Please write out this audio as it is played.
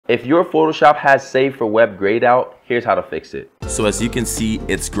If your Photoshop has Save for Web grayed out, here's how to fix it. So as you can see,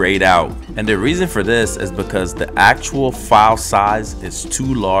 it's grayed out. And the reason for this is because the actual file size is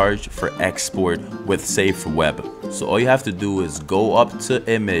too large for export with Save for Web. So all you have to do is go up to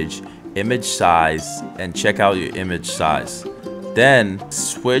image size, and check out your image size. Then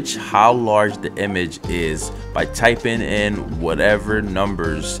switch how large the image is by typing in whatever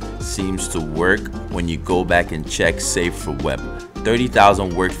numbers seems to work when you go back and check Save for Web.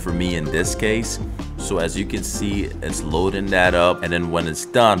 30,000 worked for me in this case. So as you can see, it's loading that up, and then when it's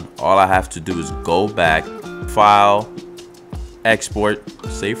done, all I have to do is go back, file, export.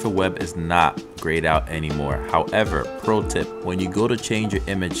 Save for Web is not grayed out anymore. However, pro tip, when you go to change your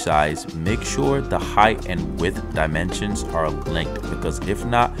image size, make sure the height and width dimensions are linked, because if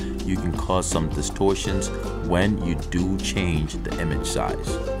not, you can cause some distortions when you do change the image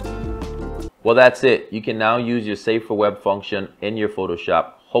size. Well, that's it. You can now use your Save for Web function in your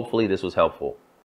Photoshop. Hopefully this was helpful.